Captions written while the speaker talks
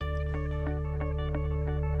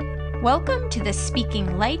Welcome to the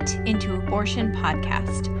Speaking Light into Abortion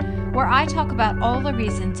podcast, where I talk about all the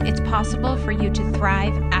reasons it's possible for you to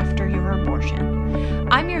thrive after your abortion.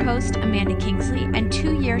 I'm your host, Amanda Kingsley, and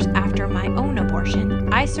 2 years after my own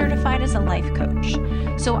abortion, I certified as a life coach,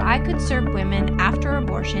 so I could serve women after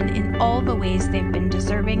abortion in all the ways they've been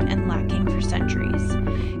deserving and lacking for centuries.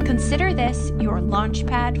 Consider this your launch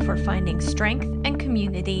pad for finding strength and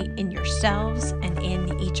community in yourselves and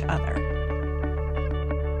in each other.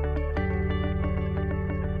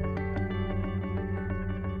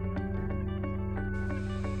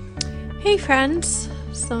 Hey friends,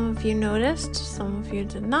 some of you noticed, some of you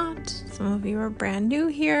did not, some of you are brand new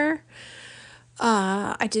here.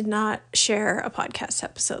 I did not share a podcast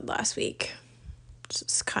episode last week.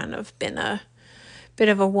 It's kind of been a bit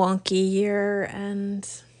of a wonky year, and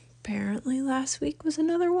apparently last week was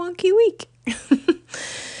another wonky week.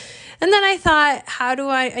 And then I thought,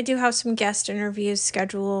 I do have some guest interviews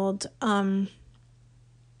scheduled.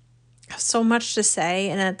 So much to say,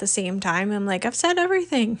 and at the same time I'm like, I've said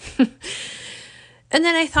everything. And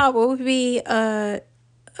then I thought, what would be a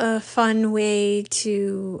fun way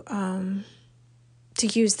to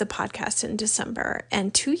use the podcast in December?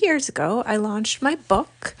 And 2 years ago I launched my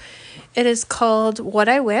book. It is called What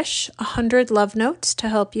I Wish: 100 Love Notes to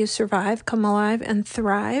Help You Survive, Come Alive, and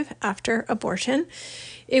Thrive After Abortion.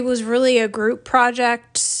 It was really a group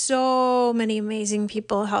project. So many amazing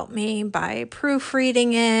people helped me by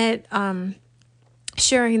proofreading it,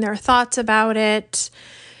 sharing their thoughts about it,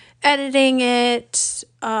 editing it,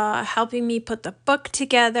 helping me put the book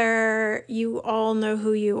together. You all know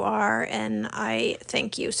who you are, and I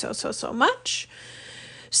thank you so much.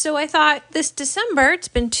 So I thought this December, it's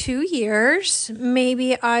been 2 years,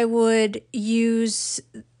 maybe I would use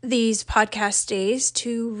these podcast days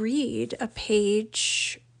to read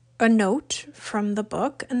a note from the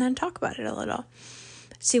book, and then talk about it a little,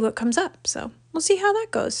 see what comes up. So we'll see how that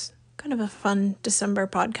goes. Kind of a fun December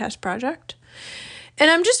podcast project. And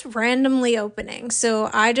I'm just randomly opening. So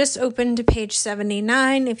I just opened to page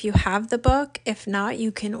 79 if you have the book. If not,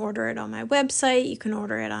 you can order it on my website. You can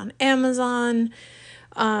order it on Amazon.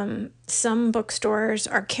 Some bookstores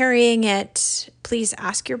are carrying it. Please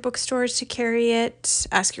ask your bookstores to carry it.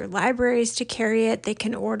 Ask your libraries to carry it. They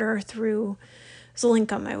can order through, there's a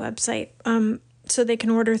link on my website. So they can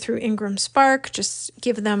order through Ingram Spark. Just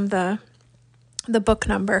give them the book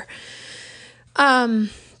number.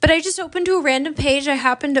 But I just opened to a random page. I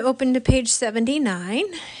happened to open to page 79.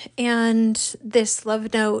 And this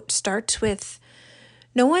love note starts with,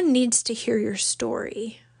 "No one needs to hear your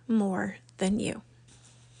story more than you."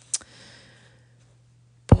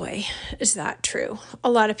 Boy, is that true. A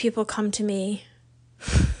lot of people come to me.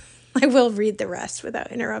 I will read the rest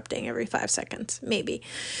without interrupting every 5 seconds, maybe.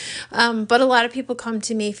 But a lot of people come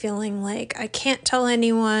to me feeling like I can't tell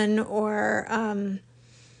anyone, or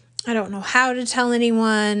I don't know how to tell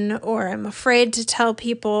anyone, or I'm afraid to tell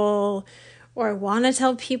people, or I want to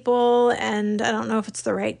tell people and I don't know if it's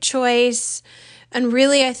the right choice. And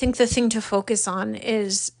really, I think the thing to focus on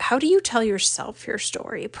is, how do you tell yourself your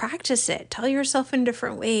story? Practice it. Tell yourself in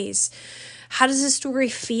different ways. How does the story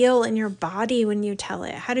feel in your body when you tell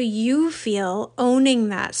it? How do you feel owning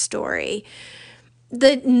that story?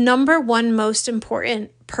 The number one most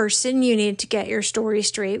important person you need to get your story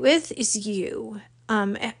straight with is you.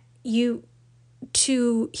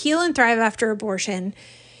 To heal and thrive after abortion,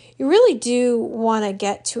 you really do want to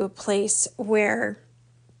get to a place where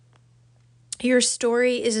your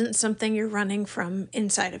story isn't something you're running from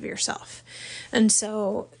inside of yourself. And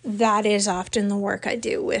so that is often the work I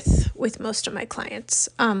do with most of my clients.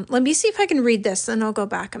 Let me see if I can read this, then I'll go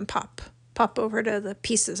back and pop over to the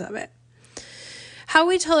pieces of it. How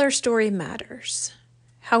we tell our story matters.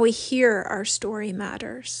 How we hear our story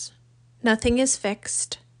matters. Nothing is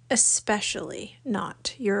fixed, especially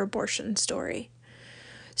not your abortion story.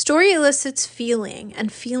 Story elicits feeling,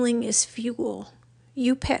 and feeling is fuel.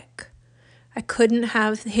 You pick. I couldn't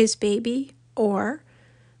have his baby, or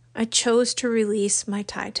I chose to release my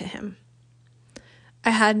tie to him. I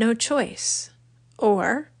had no choice,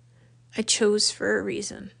 or I chose for a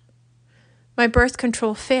reason. My birth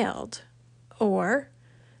control failed, or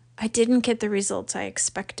I didn't get the results I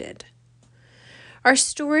expected. Our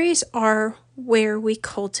stories are where we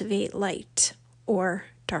cultivate light or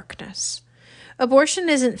darkness. Abortion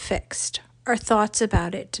isn't fixed. Our thoughts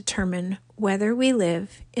about it determine whether we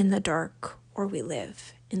live in the dark or we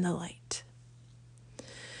live in the light.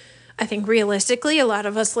 I think realistically, a lot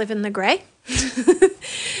of us live in the gray.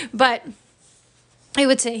 But I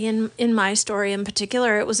would say in my story in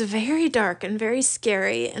particular, it was very dark and very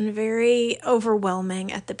scary and very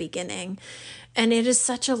overwhelming at the beginning. And it is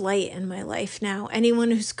such a light in my life now.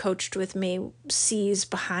 Anyone who's coached with me sees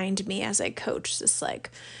behind me as I coach this like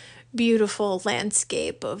beautiful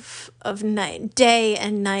landscape of night, day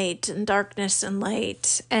and night, and darkness and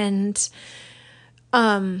light. And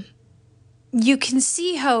you can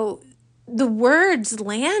see how the words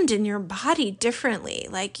land in your body differently.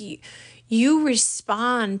 Like you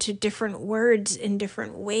respond to different words in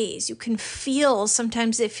different ways. You can feel,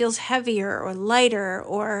 sometimes it feels heavier or lighter,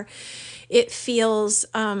 or it feels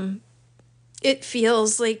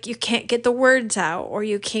like you can't get the words out, or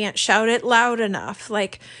you can't shout it loud enough.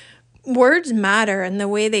 Like, words matter, and the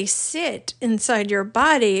way they sit inside your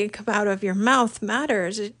body and come out of your mouth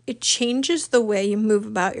matters. It changes the way you move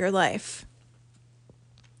about your life.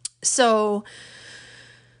 So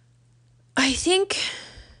I think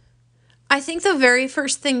the very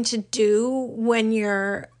first thing to do when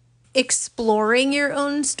you're exploring your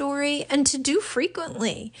own story, and to do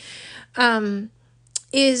frequently,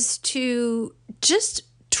 is to just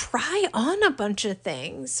try on a bunch of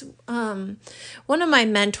things. One of my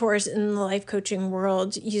mentors in the life coaching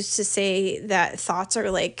world used to say that thoughts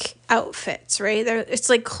are like outfits, right? It's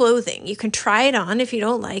like clothing. You can try it on. If you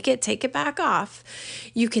don't like it, take it back off.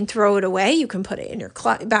 You can throw it away. You can put it in your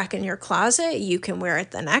back in your closet. You can wear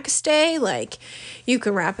it the next day. Like, you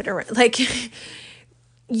can wrap it around. Like,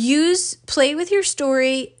 play with your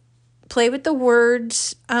story, play with the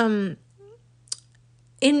words,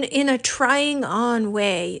 in a trying on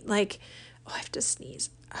way. Like, I have to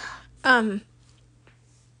sneeze. I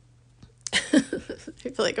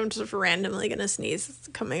feel like I'm just randomly gonna sneeze. It's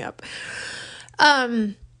coming up.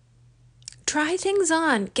 Try things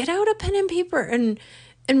on. Get out a pen and paper and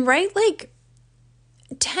write like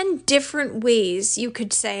 10 different ways you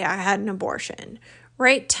could say I had an abortion.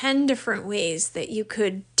 Write 10 different ways that you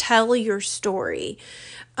could tell your story.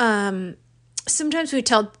 Sometimes we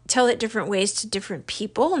tell it different ways to different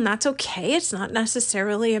people, and that's okay. It's not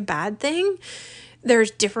necessarily a bad thing.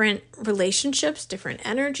 There's different relationships, different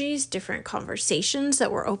energies, different conversations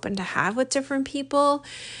that we're open to have with different people.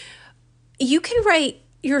 You can write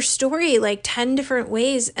your story like 10 different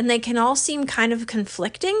ways, and they can all seem kind of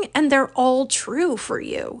conflicting, and they're all true for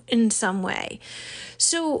you in some way.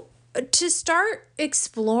 So to start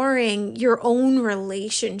exploring your own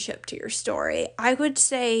relationship to your story, I would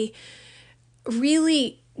say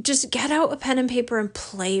really just get out a pen and paper and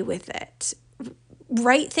play with it.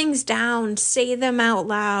 Write things down, say them out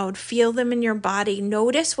loud, feel them in your body.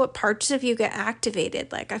 Notice what parts of you get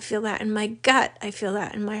activated. Like, I feel that in my gut. I feel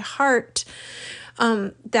that in my heart.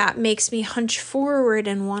 That makes me hunch forward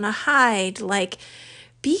and want to hide. Like,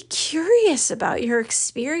 be curious about your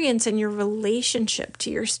experience and your relationship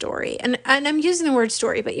to your story. And I'm using the word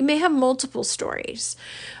story, but you may have multiple stories.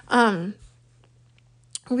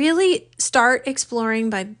 Really start exploring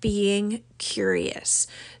by being curious.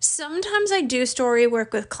 Sometimes I do story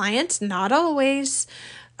work with clients, not always.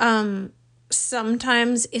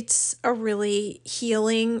 Sometimes it's a really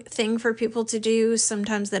healing thing for people to do.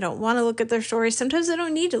 Sometimes they don't want to look at their story. Sometimes they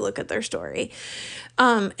don't need to look at their story.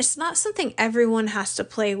 It's not something everyone has to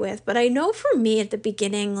play with, but I know for me at the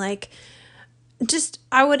beginning, like,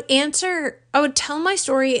 I would tell my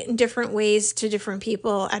story in different ways to different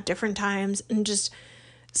people at different times, and just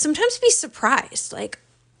sometimes be surprised, like,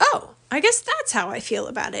 oh, I guess that's how I feel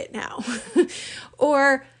about it now.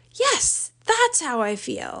 Or, yes, that's how I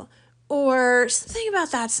feel. Or something about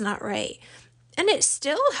that's not right. And it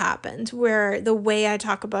still happens where the way I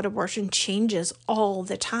talk about abortion changes all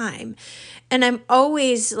the time. And I'm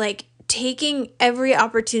always like taking every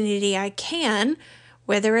opportunity I can,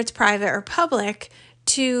 whether it's private or public,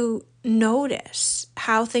 to notice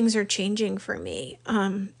how things are changing for me.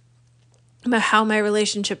 About how my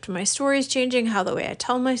relationship to my story is changing, how the way I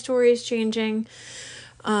tell my story is changing,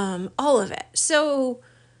 all of it. So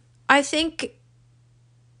I think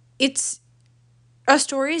a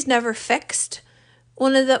story is never fixed.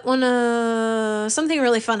 Something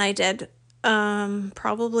really fun I did,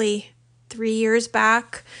 probably 3 years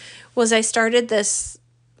back, was I started this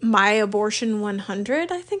My Abortion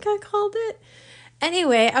 100, I think I called it.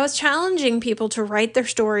 Anyway, I was challenging people to write their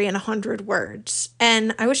story in 100 words.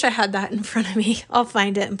 And I wish I had that in front of me. I'll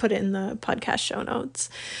find it and put it in the podcast show notes.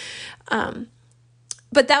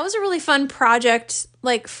 But that was a really fun project,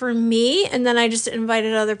 like, for me. And then I just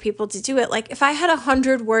invited other people to do it. Like, if I had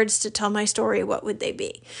 100 words to tell my story, what would they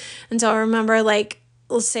be? And so I remember, like,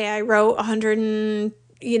 let's say I wrote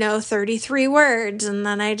 133 words, and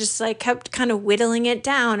then I just like kept kind of whittling it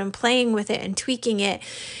down and playing with it and tweaking it.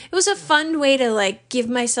 It was a fun way to like give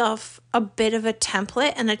myself a bit of a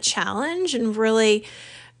template and a challenge, and really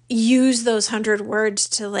use those 100 words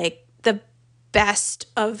to like the best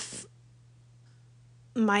of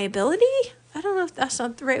my ability. I don't know if that's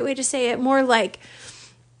not the right way to say it. More like,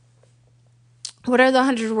 what are the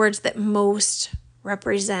 100 words that most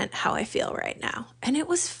represent how I feel right now? And it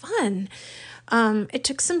was fun. It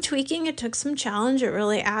took some tweaking. It took some challenge. It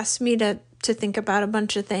really asked me to think about a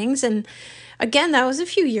bunch of things. And again, that was a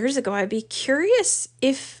few years ago. I'd be curious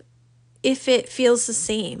if it feels the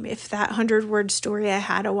same, if that 100-word story I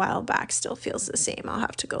had a while back still feels the same. I'll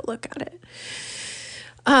have to go look at it.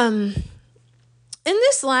 In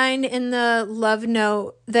this line in the love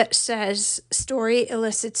note that says, story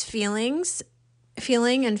elicits feeling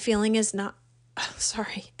and feeling is not,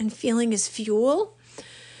 and feeling is fuel.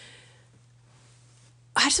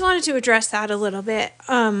 I just wanted to address that a little bit.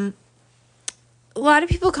 A lot of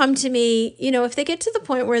people come to me, if they get to the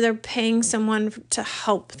point where they're paying someone to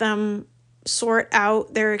help them sort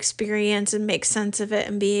out their experience and make sense of it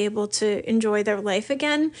and be able to enjoy their life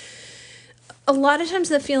again. A lot of times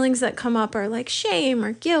the feelings that come up are like shame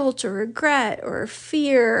or guilt or regret or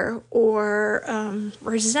fear or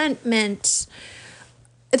resentment.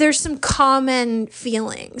 There's some common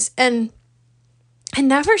feelings, and I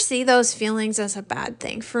never see those feelings as a bad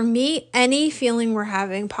thing. For me, any feeling we're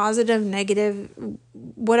having, positive, negative,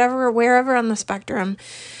 whatever, wherever on the spectrum,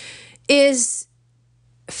 is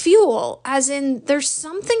fuel, as in there's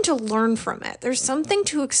something to learn from it. There's something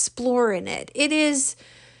to explore in it.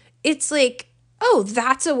 It's like, oh,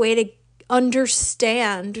 that's a way to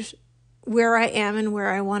understand where I am and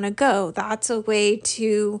where I want to go. That's a way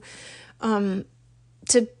to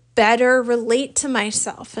better relate to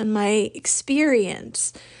myself and my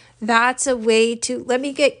experience. That's a way to let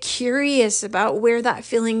me get curious about where that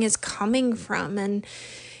feeling is coming from, and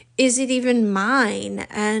is it even mine?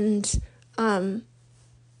 And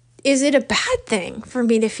is it a bad thing for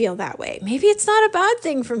me to feel that way? Maybe it's not a bad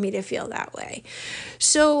thing for me to feel that way.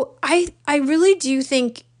 So I really do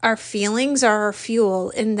think our feelings are our fuel,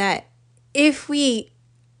 in that if we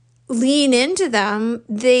lean into them,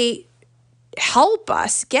 they help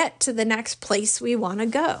us get to the next place we want to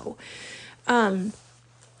go. And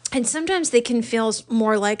sometimes they can feel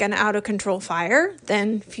more like an out of control fire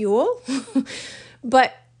than fuel.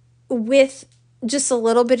 But with just a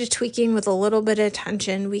little bit of tweaking, with a little bit of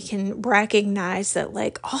attention, we can recognize that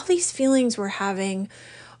like all these feelings we're having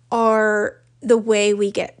are the way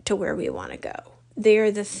we get to where we want to go.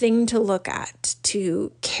 They're the thing to look at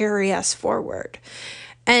to carry us forward.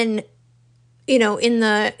 And in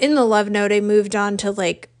the love note, I moved on to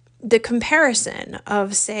like the comparison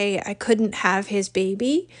of, say, I couldn't have his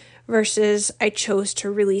baby versus I chose to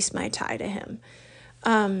release my tie to him.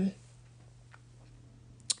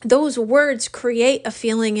 Those words create a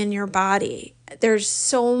feeling in your body. There's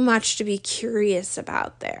so much to be curious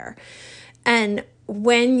about there. And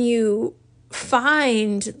when you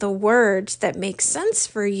find the words that make sense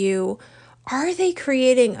for you, are they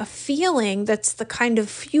creating a feeling that's the kind of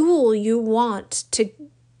fuel you want to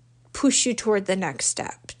push you toward the next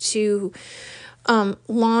step, to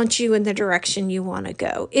launch you in the direction you want to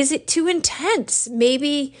go? Is it too intense?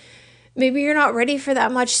 Maybe you're not ready for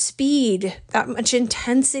that much speed, that much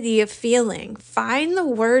intensity of feeling. Find the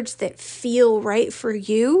words that feel right for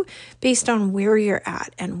you based on where you're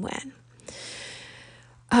at and when.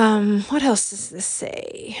 What else does this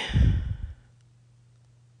say?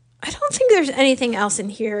 I don't think there's anything else in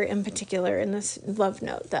here in particular in this love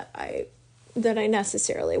note that I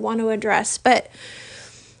necessarily want to address, but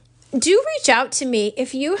do reach out to me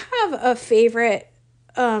if you have a favorite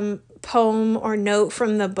poem or note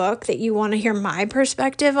from the book that you want to hear my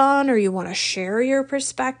perspective on, or you want to share your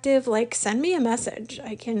perspective. Like, send me a message.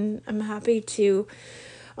 I'm happy to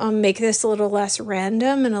make this a little less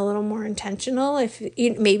random and a little more intentional. If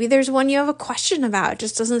maybe there's one you have a question about, it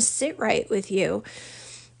just doesn't sit right with you,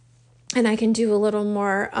 and I can do a little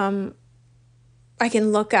more, I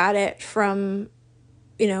can look at it from,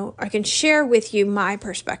 I can share with you my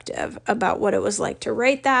perspective about what it was like to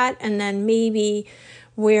write that, and then maybe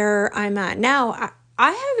where I'm at now.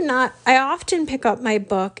 I often pick up my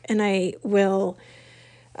book and I will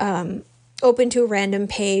open to a random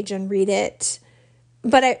page and read it,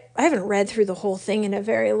 but I haven't read through the whole thing in a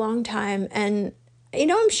very long time, and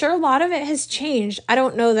I'm sure a lot of it has changed. I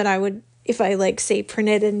don't know that I would, if I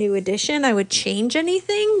printed a new edition, I would change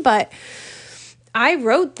anything, but I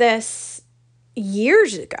wrote this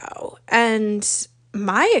years ago and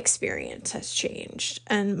my experience has changed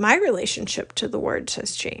and my relationship to the words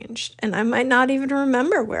has changed. And I might not even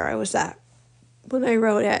remember where I was at when I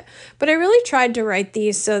wrote it, but I really tried to write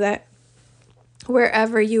these so that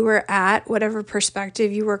wherever you were at, whatever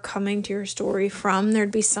perspective you were coming to your story from,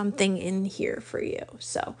 there'd be something in here for you.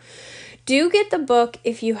 So do get the book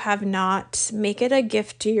if you have not. Make it a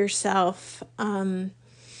gift to yourself.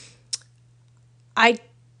 I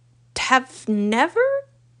have never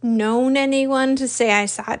known anyone to say I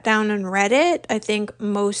sat down and read it. I think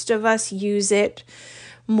most of us use it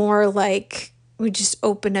more like we just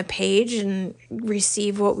open a page and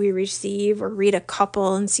receive what we receive, or read a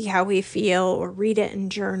couple and see how we feel, or read it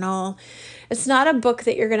and journal. It's not a book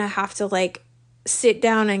that you're going to have to like sit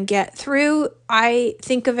down and get through. I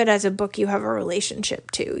think of it as a book you have a relationship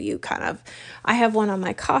to. I have one on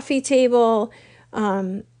my coffee table.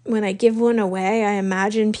 When I give one away, I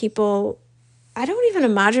don't even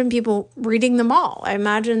imagine people reading them all. I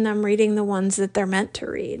imagine them reading the ones that they're meant to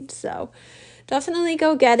read. So definitely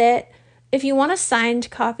go get it. If you want a signed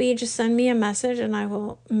copy, just send me a message and I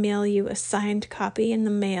will mail you a signed copy in the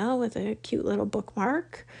mail with a cute little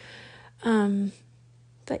bookmark.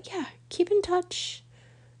 But yeah, keep in touch.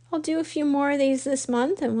 I'll do a few more of these this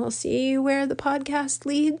month and we'll see where the podcast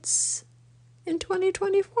leads in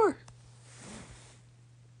 2024.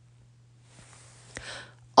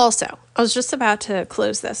 Also, I was just about to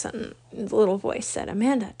close this and the little voice said,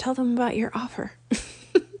 Amanda, tell them about your offer.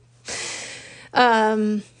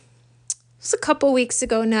 It was a couple weeks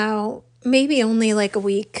ago now, maybe only like a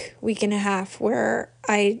week and a half, where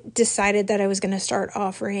I decided that I was going to start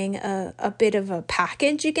offering a bit of a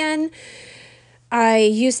package again. I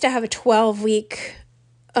used to have a 12-week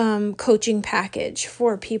coaching package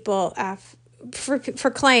for people for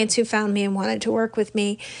clients who found me and wanted to work with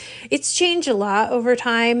me. It's changed a lot over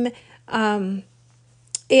time. And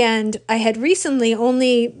I had recently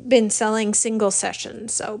only been selling single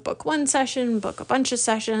sessions. So book one session, book a bunch of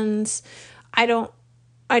sessions.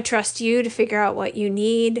 I trust you to figure out what you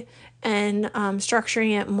need, and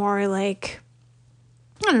structuring it more like,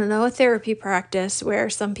 I don't know, a therapy practice where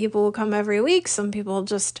some people will come every week. Some people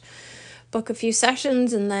just book a few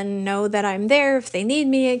sessions and then know that I'm there if they need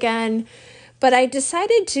me again. But I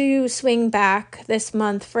decided to swing back this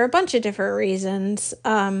month for a bunch of different reasons,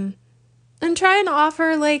 and try and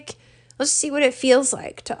offer, like, let's see what it feels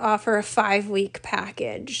like to offer a 5-week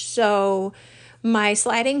package. So my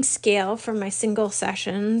sliding scale for my single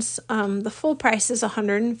sessions, the full price is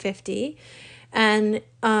 $150, and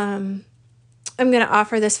I'm going to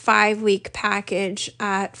offer this 5-week package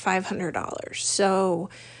at $500.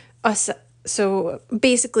 So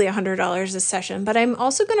basically $100 a session, but I'm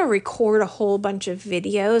also going to record a whole bunch of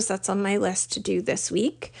videos. That's on my list to do this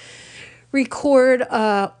week. Record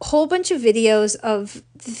a whole bunch of videos of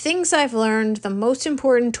the things I've learned, the most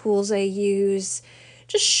important tools I use,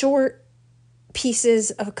 just short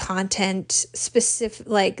pieces of content specific,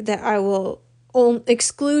 like that I will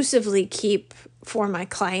exclusively keep for my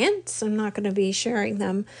clients. I'm not going to be sharing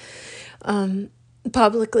them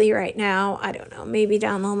publicly right now. I don't know, maybe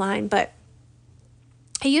down the line, but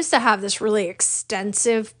I used to have this really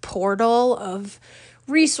extensive portal of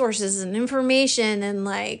resources and information and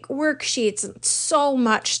like worksheets and so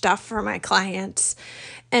much stuff for my clients.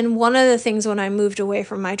 And one of the things when I moved away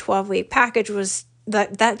from my 12-week package was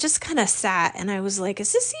that just kind of sat, and I was like,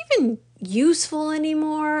 is this even useful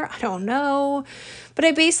anymore? I don't know. But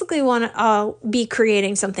I basically want to be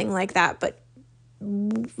creating something like that, but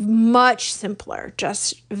much simpler,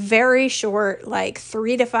 just very short, like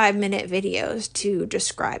 3 to 5 minute videos to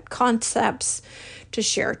describe concepts, to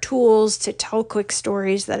share tools, to tell quick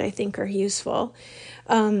stories that I think are useful.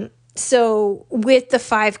 So with the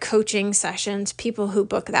 5 coaching sessions, people who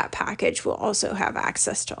book that package will also have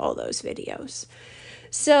access to all those videos.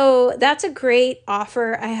 So that's a great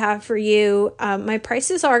offer I have for you. My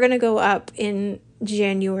prices are going to go up in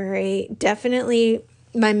January. Definitely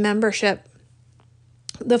my membership,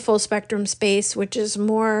 the Full Spectrum Space, which is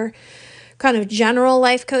more kind of general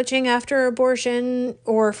life coaching after abortion,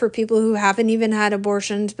 or for people who haven't even had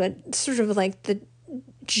abortions, but sort of like the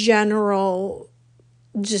general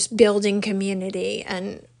just building community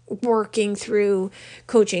and working through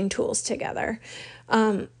coaching tools together.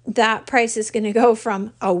 That price is going to go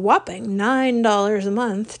from a whopping $9 a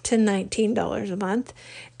month to $19 a month.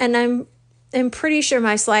 And I'm pretty sure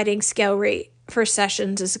my sliding scale rate for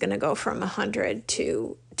sessions is going to go from 100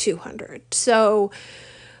 to 200. So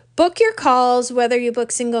book your calls, whether you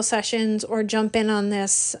book single sessions or jump in on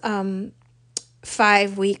this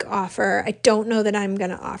 5-week offer. I don't know that I'm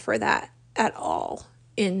going to offer that at all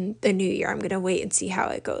in the new year. I'm going to wait and see how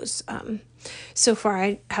it goes. So far,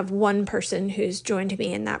 I have one person who's joined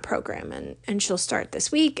me in that program, and she'll start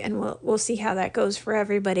this week, and we'll see how that goes for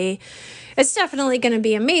everybody. It's definitely going to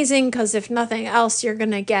be amazing, because if nothing else, you're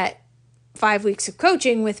going to get 5 weeks of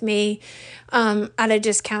coaching with me at a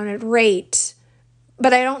discounted rate.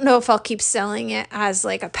 But I don't know if I'll keep selling it as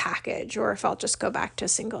like a package, or if I'll just go back to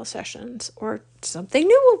single sessions, or something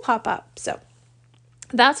new will pop up. So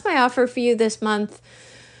that's my offer for you this month.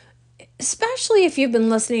 especially if you've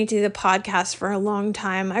been listening to the podcast for a long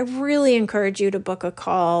time, I really encourage you to book a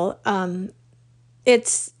call.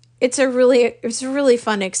 It's a really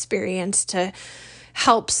fun experience to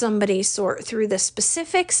help somebody sort through the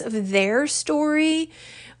specifics of their story,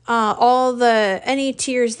 any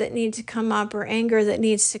tears that need to come up, or anger that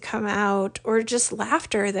needs to come out, or just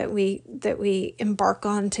laughter that we embark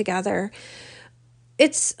on together.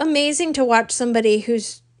 It's amazing to watch somebody who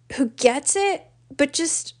gets it, but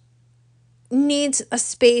just needs a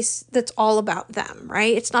space that's all about them,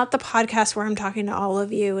 right? It's not the podcast where I'm talking to all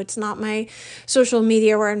of you. It's not my social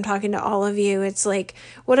media where I'm talking to all of you. It's like,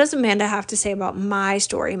 what does Amanda have to say about my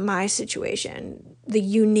story, my situation, the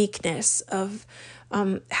uniqueness of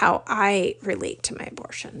how I relate to my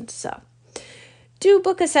abortion? So do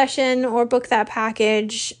book a session or book that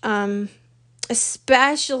package,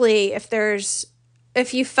 especially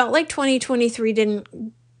if you felt like 2023 didn't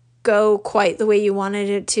go quite the way you wanted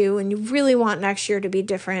it to, and you really want next year to be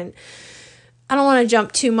different. I don't want to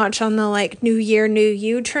jump too much on the like new year, new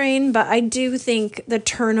you train, but I do think the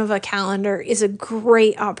turn of a calendar is a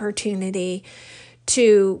great opportunity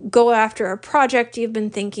to go after a project you've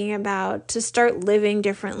been thinking about, to start living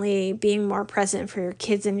differently, being more present for your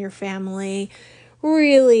kids and your family,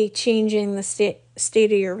 really changing the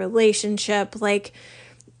state of your relationship. Like,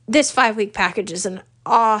 this 5-week package is an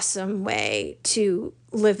awesome way to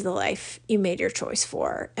live the life you made your choice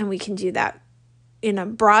for. And we can do that in a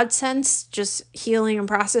broad sense, just healing and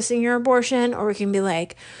processing your abortion, or we can be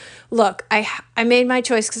like, look, I made my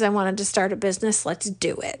choice because I wanted to start a business. Let's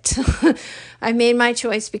do it. I made my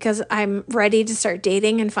choice because I'm ready to start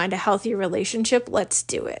dating and find a healthy relationship. Let's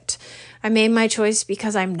do it. I made my choice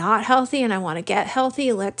because I'm not healthy and I want to get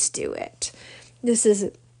healthy. Let's do it. This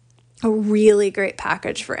is a really great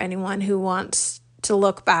package for anyone who wants to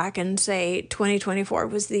look back and say 2024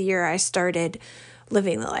 was the year I started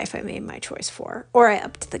living the life I made my choice for, or I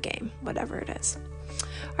upped the game, whatever it is.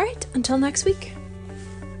 All right, until next week.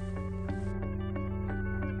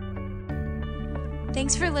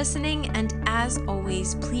 Thanks for listening, and as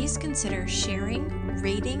always, please consider sharing,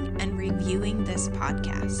 rating, and reviewing this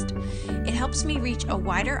podcast. It helps me reach a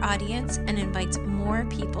wider audience and invites more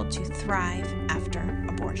people to thrive after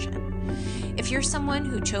abortion. If you're someone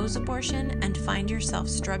who chose abortion and find yourself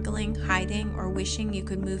struggling, hiding, or wishing you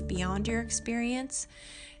could move beyond your experience,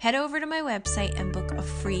 head over to my website and book a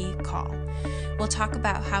free call. We'll talk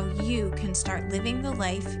about how you can start living the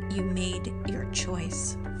life you made your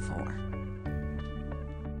choice for.